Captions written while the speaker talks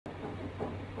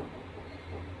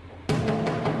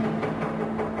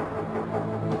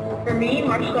me,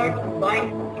 martial arts is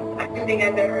life. Everything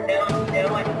I've ever known. You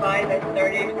know, at 5, I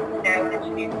started. I was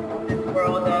introduced to this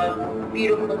world of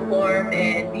beautiful form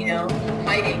and, you know,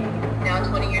 fighting. Now,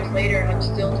 20 years later, I'm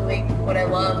still doing what I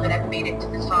love, and I've made it to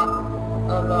the top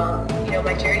of, you know,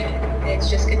 my journey. And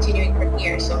it's just continuing from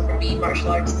here. So for me, martial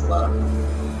arts is love.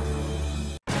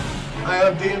 Hi,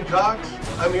 I'm Dan Cox.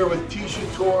 I'm here with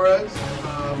Tecia Torres.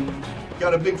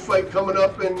 Got a big fight coming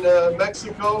up in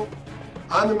Mexico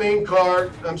on the main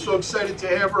card. I'm so excited to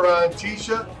have her on.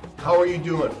 Tecia, how are you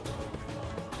doing?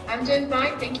 I'm doing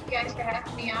fine. Thank you guys for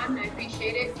having me on. I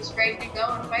appreciate it. Just ready to go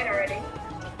and fight already.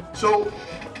 So,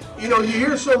 you know, you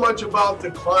hear so much about the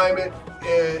climate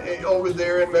over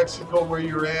there in Mexico where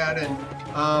you're at, and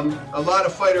a lot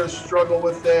of fighters struggle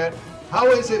with that.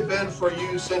 How has it been for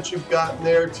you since you've gotten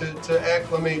there to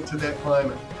acclimate to that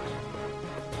climate?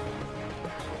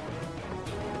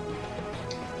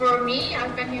 For me,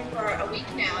 I've been here for a week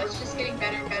now. It's just getting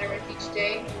better and better with each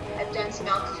day. I've done some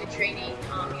altitude training,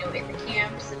 you know, in the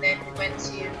camps, and then we went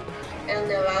to El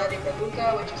Nevado de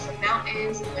Toluca, which is some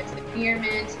mountains, and we went to the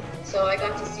pyramids. So I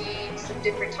got to see some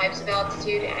different types of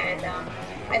altitude, and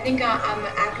I think I'm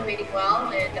acclimating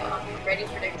well, and I'm ready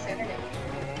for next Saturday.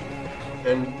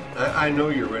 And I know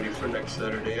you're ready for next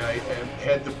Saturday. I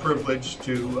had the privilege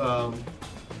to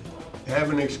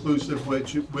have an exclusive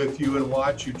with you and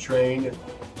watch you train, and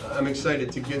I'm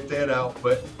excited to get that out.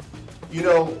 But you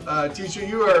know, Tecia,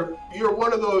 you're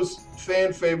one of those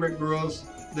fan favorite girls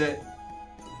that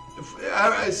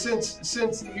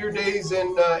since your days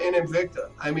in Invicta.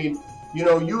 I mean, you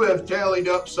know, you have tallied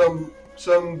up some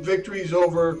victories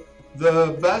over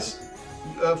the best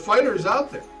fighters out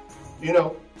there. You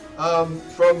know,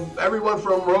 from everyone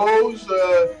from Rose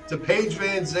to Paige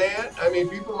Van Zandt. I mean,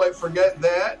 people might forget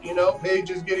that. You know,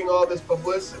 Paige is getting all this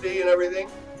publicity and everything.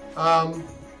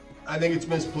 I think it's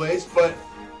misplaced, but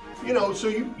you know, so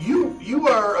you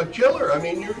are a killer. I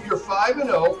mean, you're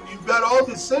 5-0. You've got all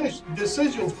decisions,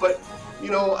 but you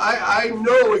know, I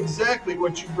know exactly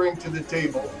what you bring to the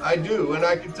table. I do, and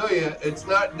I can tell you, it's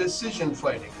not decision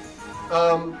fighting.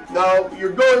 Now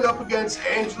you're going up against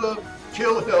Angela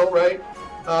Kill Hill, right?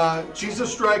 She's a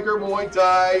striker, Muay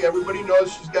Thai. Everybody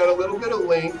knows she's got a little bit of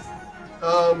length,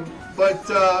 but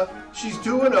she's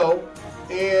 2-0.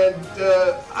 And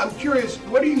I'm curious,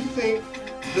 what do you think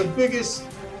the biggest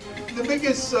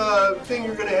thing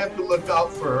you're going to have to look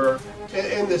out for her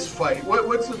in this fight?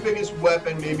 What's the biggest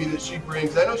weapon maybe that she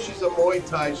brings? I know she's a Muay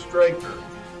Thai striker.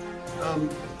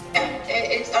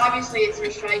 It's obviously it's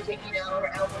her striking, you know,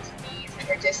 her elbows and knees and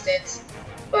her distance.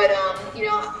 But you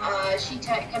know, she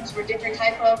comes from a different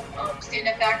type of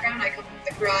stand-up background. I come from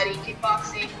the karate,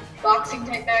 kickboxing, boxing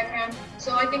type background.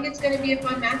 So I think it's going to be a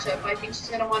fun matchup. I think she's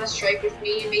going to want to strike with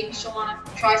me, and maybe she'll want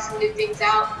to try some new things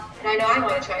out. And I know I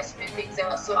want to try some new things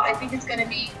out. So I think it's going to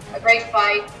be a great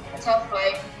fight, a tough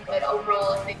fight. But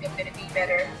overall, I think I'm going to be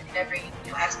better in every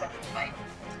aspect of the fight.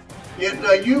 Yeah,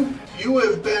 now you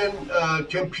have been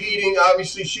competing.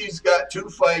 Obviously, she's got 2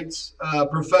 fights,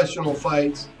 professional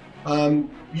fights.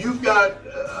 You've got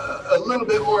a little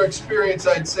bit more experience,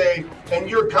 I'd say, and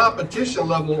your competition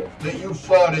level that you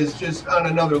fought is just on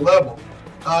another level.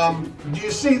 Do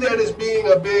you see that as being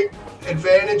a big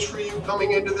advantage for you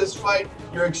coming into this fight,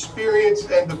 your experience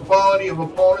and the quality of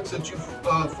opponents that you've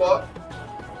fought?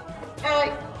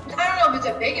 I don't know if it's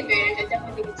a big advantage. I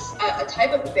definitely think it's a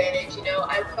type of advantage. You know,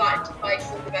 I've gotten to fight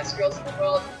some of the best girls in the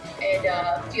world and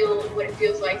feel what it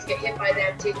feels like to get hit by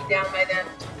them, taken down by them.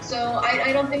 So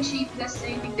I don't think she possesses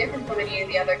anything different from any of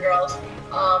the other girls.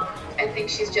 I think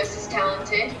she's just as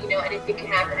talented, you know, anything can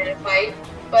happen in a fight.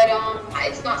 But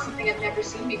it's not something I've never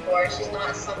seen before. She's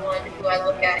not someone who I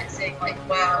look at and say, like,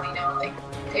 wow, you know, like,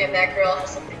 damn, that girl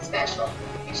has something special. I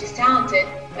mean, she's talented,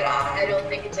 but I don't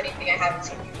think it's anything I haven't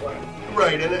seen before.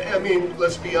 Right, and I mean,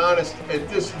 let's be honest, at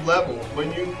this level,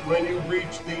 when you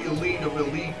reach the elite of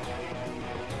elite,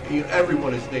 you know,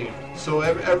 everyone is dangerous. So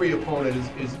every opponent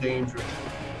is dangerous.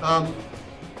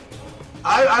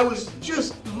 I was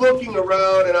just looking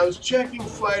around and I was checking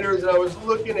fighters and I was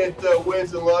looking at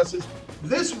wins and losses.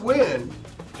 This win,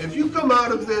 if you come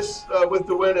out of this with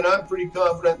the win, and I'm pretty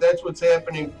confident that's what's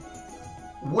happening,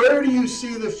 where do you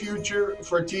see the future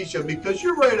for Tecia? Because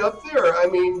you're right up there. I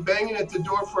mean, banging at the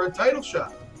door for a title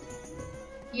shot.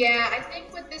 Yeah, I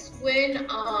think with this win,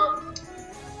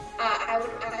 I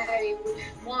would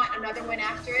want another win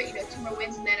after it, you know, 2 more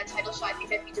wins and then a title shot. I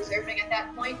think that'd be deserving at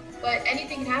that point. But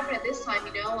anything can happen at this time,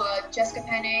 you know. Jessica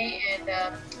Penne and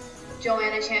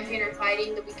Joanna Champion are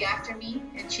fighting the week after me,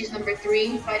 and she's number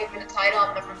 3, fighting for the title.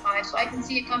 I'm number 5, so I can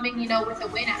see it coming, you know, with a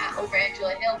win over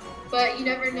Angela Hill. But you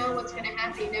never know what's going to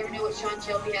happen. You never know what Sean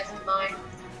Shelby has in mind.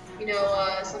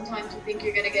 Sometimes you think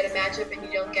you're going to get a matchup and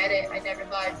you don't get it. I never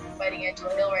thought I'd be fighting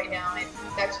Angela Hill right now, and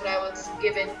that's what I was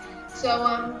given.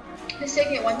 So just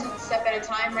taking it one step at a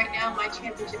time. Right now, my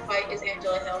championship fight is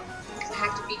Angela Hill because I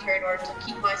have to beat her in order to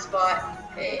keep my spot,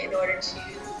 in order to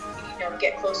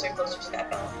get closer and closer to that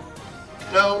belt.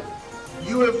 Now,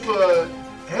 you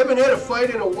haven't had a fight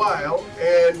in a while,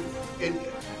 and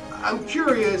I'm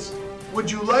curious, would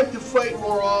you like to fight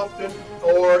more often,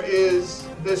 or is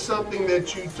this something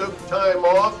that you took time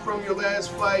off from your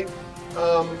last fight?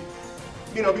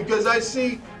 Because I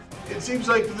see, it seems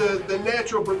like the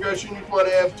natural progression, you'd want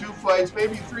to have 2 fights,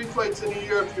 maybe 3 fights in a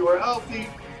year if you were healthy.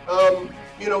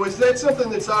 Is that something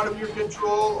that's out of your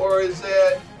control, or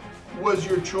was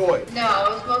your choice? No,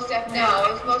 it was most definitely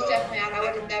out. I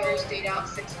would have never stayed out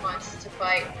 6 months to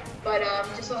fight. But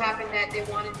just so happened that they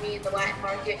wanted me in the Latin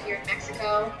market here in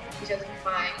Mexico because of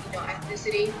my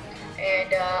ethnicity.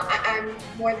 And I'm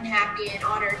more than happy and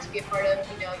honored to be a part of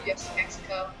UFC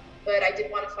Mexico. But I did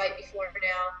want to fight before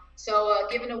now. So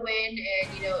given a win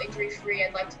and injury free,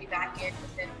 I'd like to be back in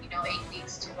within 8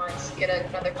 weeks, 2 months, get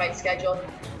another fight scheduled.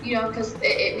 Because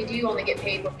we do only get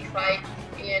paid when we fight,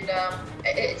 and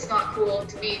it's not cool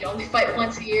to me to only fight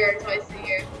once a year or twice a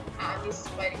year. I'm used to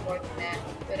fighting more than that.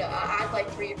 But I'd like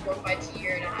 3 or 4 fights a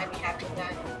year, and I'd be happy with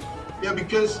that. Yeah,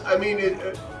 because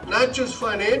not just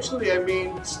financially,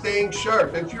 staying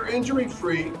sharp. If you're injury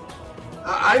free,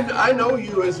 I know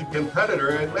you as a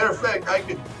competitor. As a matter of fact, I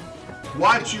could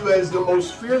watch you as the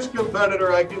most fierce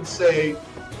competitor I can say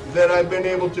that I've been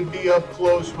able to be up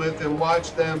close with and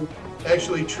watch them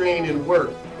actually train and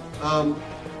work.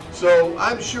 So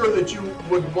I'm sure that you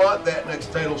would want that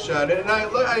next title shot. And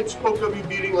I spoke of you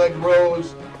beating like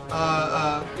Rose,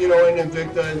 in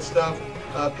Invicta and stuff,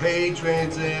 Paige,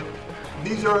 Van Zandt.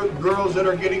 These are girls that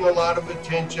are getting a lot of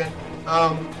attention.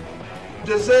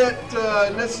 Does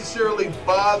that necessarily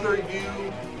bother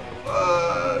you,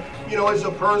 as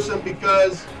a person?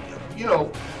 Because,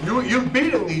 you've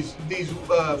beaten these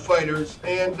fighters,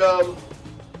 and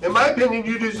in my opinion,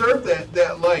 you deserve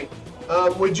that light.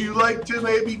 Would you like to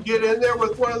maybe get in there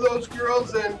with one of those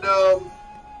girls and,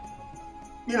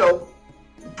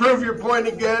 prove your point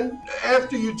again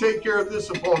after you take care of this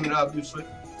opponent, obviously?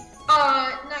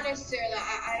 Not necessarily.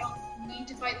 I don't need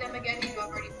to fight them again because I've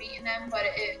already beaten them, but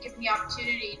it given the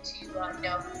opportunity to,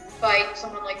 fight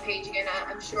someone like Paige again,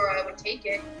 I'm sure I would take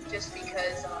it just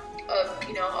because of,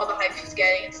 all the hype she's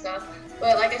getting and stuff.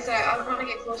 But like I said, I want to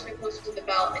get closer and closer to the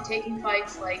belt, and taking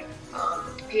fights like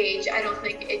Paige, I don't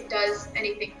think it does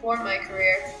anything for my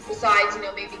career besides,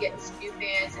 maybe getting some new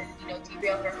fans and,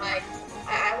 derail her hype.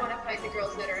 I want to fight the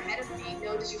girls that are ahead of me.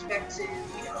 No disrespect to,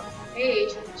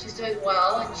 Paige. She's doing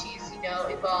well, and she's,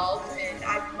 evolved, and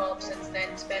I've evolved since then.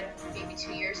 It's been maybe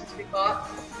 2 years since we fought.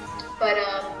 But,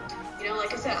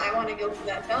 like I said, I want to go for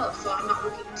that belt, so I'm not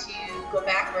looking to go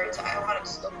backwards. I want to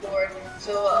just go forward.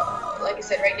 So, like I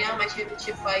said, right now my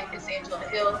championship fight is Angela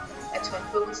Hill. That's what I'm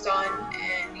focused on.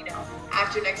 And,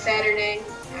 after next Saturday,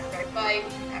 after I fight,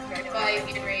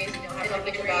 get raised, it'll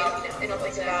be about,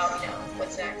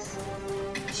 what's next.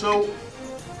 So,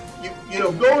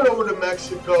 going over to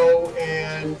Mexico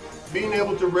and being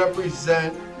able to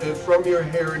represent from your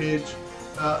heritage,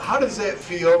 how does that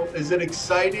feel? Is it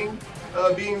exciting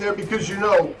being there? Because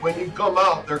when you come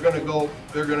out, they're gonna go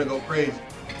crazy.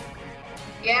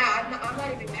 Yeah, I'm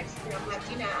not even Mexican. I'm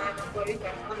Latina. I'm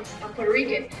Puerto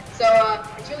Rican. So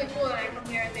it's really cool that I come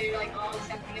here and they're like all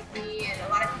accepting of me, and a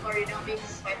lot of people already know me.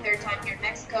 This is my 3rd time here in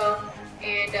Mexico,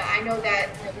 and I know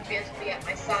that the fans will be at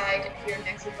my side here in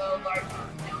Mexico,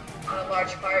 on a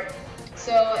large part.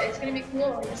 So it's gonna be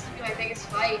cool. This is gonna be my biggest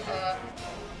fight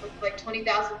with like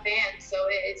 20,000 fans. So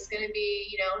it's gonna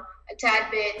be a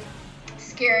tad bit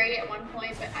scary at one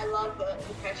point, but I love the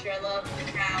pressure. I love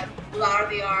the crowd. The louder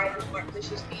they are, the more it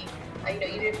pushes me.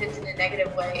 Even if it's in a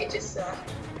negative way, it just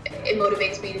it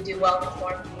motivates me to do well and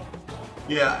perform.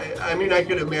 Yeah, I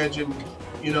could imagine,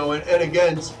 and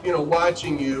again,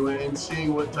 watching you and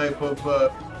seeing what type of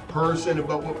person,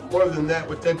 but more than that,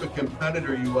 what type of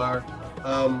competitor you are.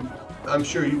 I'm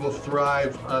sure you will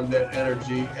thrive on that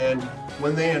energy. And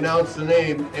when they announce the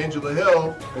name Angela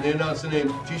Hill and they announce the name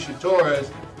Tecia Torres,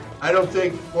 I don't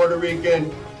think Puerto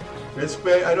Rican,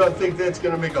 I don't think that's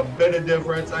going to make a bit of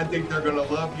difference. I think they're going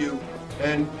to love you.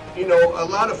 And, a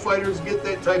lot of fighters get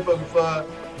that type of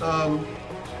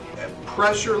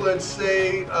pressure, let's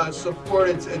say, support.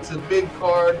 It's a big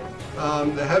card.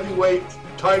 The heavyweight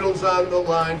title's on the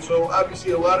line. So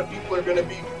obviously a lot of people are going to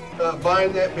be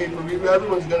buying that pay-per-view.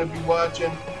 Everyone's going to be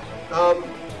watching.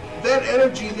 That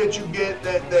energy that you get,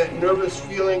 that nervous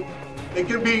feeling, it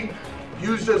can be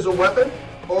used as a weapon,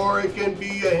 or it can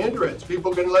be a hindrance.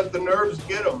 People can let the nerves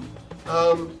get them.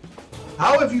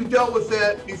 How have you dealt with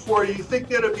that before? Do you think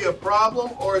that would be a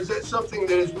problem, or is that something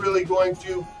that is really going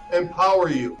to empower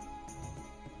you?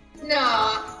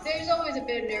 No, there's always a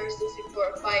bit of nervousness before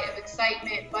a fight, of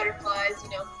excitement, butterflies.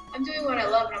 I'm doing what I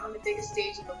love, and I'm on the biggest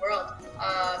stage in the world.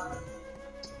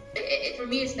 For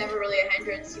me, it's never really a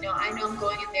hindrance. I know I'm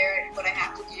going in there and what I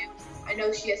have to do. I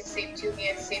know she has the same 2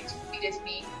 hands, the same 2 feet as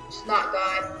me. She's not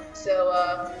God, so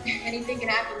anything can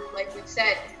happen, like we've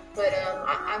said. But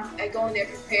I go in there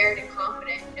prepared and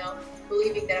confident,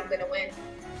 believing that I'm going to win.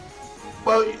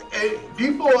 Well,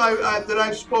 people that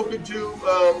I've spoken to,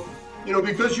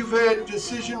 because you've had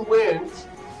decision wins,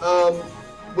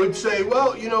 would say,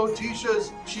 well,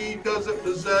 Tecia, she doesn't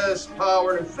possess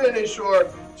power to finish,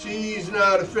 or she's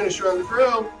not a finisher on the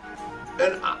ground.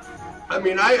 And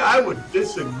I would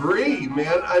disagree,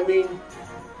 man.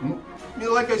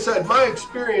 Like I said, my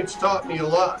experience taught me a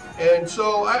lot. And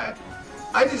so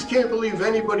I just can't believe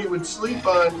anybody would sleep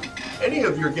on any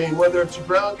of your game, whether it's a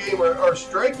ground game or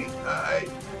striking.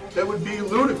 That would be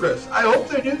ludicrous. I hope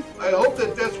they do. I hope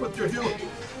that that's what they're doing,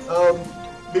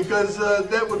 because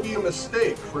that would be a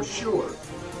mistake for sure.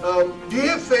 Do you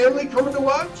have family coming to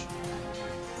watch?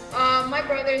 My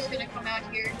brother's going to come out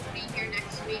here and be here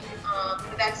next week,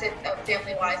 but that's it,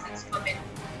 family-wise, that's coming.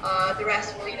 The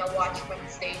rest will, watch from the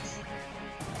States.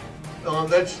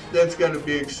 That's got to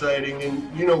be exciting,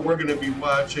 and we're going to be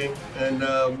watching, and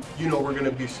we're going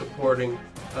to be supporting.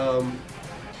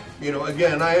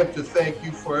 Again, I have to thank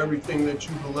you for everything that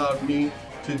you've allowed me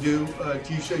to do.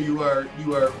 Tecia, you are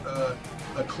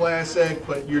a classic,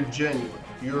 but you're genuine.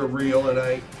 You're real,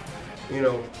 and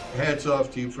hats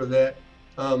off to you for that.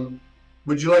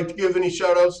 Would you like to give any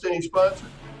shout-outs to any sponsors?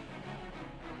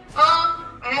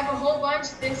 I have a whole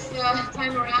bunch this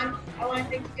time around. I want to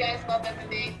thank you guys,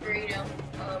 LUB-MMA,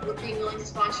 for being willing to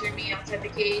sponsor me outside the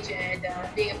cage and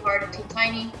being a part of Team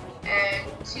Tiny.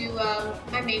 And to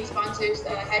my main sponsors,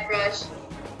 Headrush,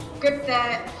 Grip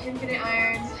That, Infinite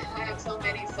Irons. I have so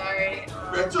many. Sorry.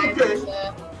 That's okay.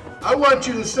 I want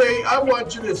you to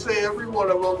say every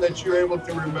one of them that you're able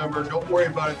to remember. Don't worry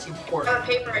about it. It's important. I have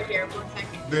paper right here. 1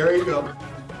 second. There you go.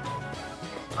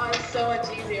 Oh, it's so much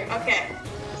easier. Okay.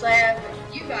 So I have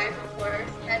you guys, of course,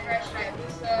 Headrush,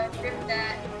 Hayabusa, Grip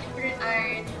That, Infinite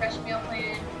Iron, Fresh Meal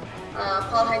Plan,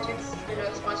 Paul Hydrix has been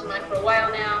a sponsor of mine for a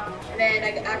while now. And then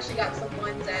I actually got some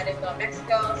ones out of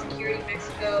Mexico, Security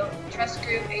Mexico, Trust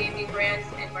Group, AMD Brands,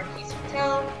 and Marquise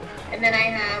Hotel. And then I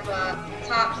have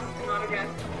Tops, an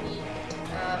autograph company,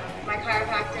 my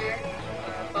chiropractor,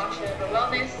 Basha for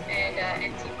Wellness, and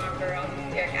NT Farmer,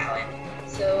 Derek Allen.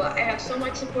 So I have so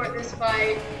much support this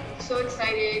fight. I'm so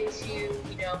excited to,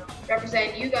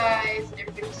 represent you guys and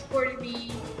everybody who supported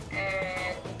me,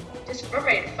 and I'm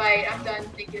ready to fight. I'm done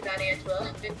thinking about Angela.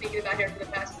 I've been thinking about her for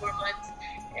the past 4 months,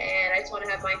 and I just want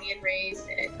to have my hand raised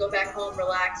and go back home,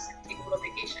 relax, and take a little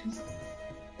vacation.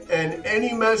 And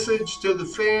any message to the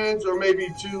fans, or maybe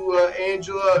to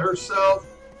Angela herself?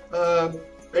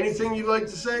 Anything you'd like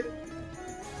to say?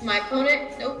 My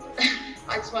opponent? Nope.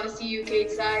 I just want to see you cage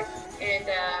side. And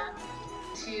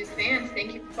to the fans,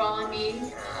 thank you for following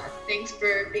me. Thanks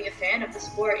for being a fan of the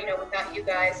sport. Without you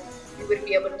guys, we wouldn't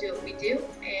be able to do what we do.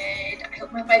 And I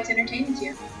hope my fight's entertaining to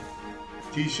you.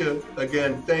 Tecia,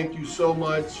 again, thank you so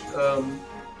much.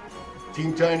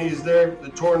 Team Tiny is there. The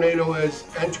tornado has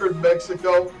entered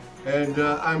Mexico, and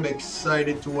I'm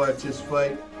excited to watch this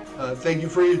fight. Thank you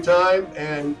for your time,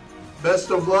 and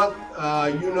best of luck.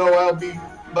 I'll be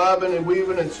bobbing and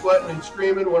weaving and sweating and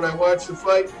screaming when I watch the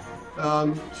fight.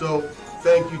 So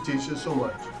thank you, Tecia, so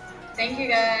much. Thank you,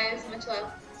 guys. Much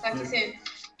love. Talk to you soon.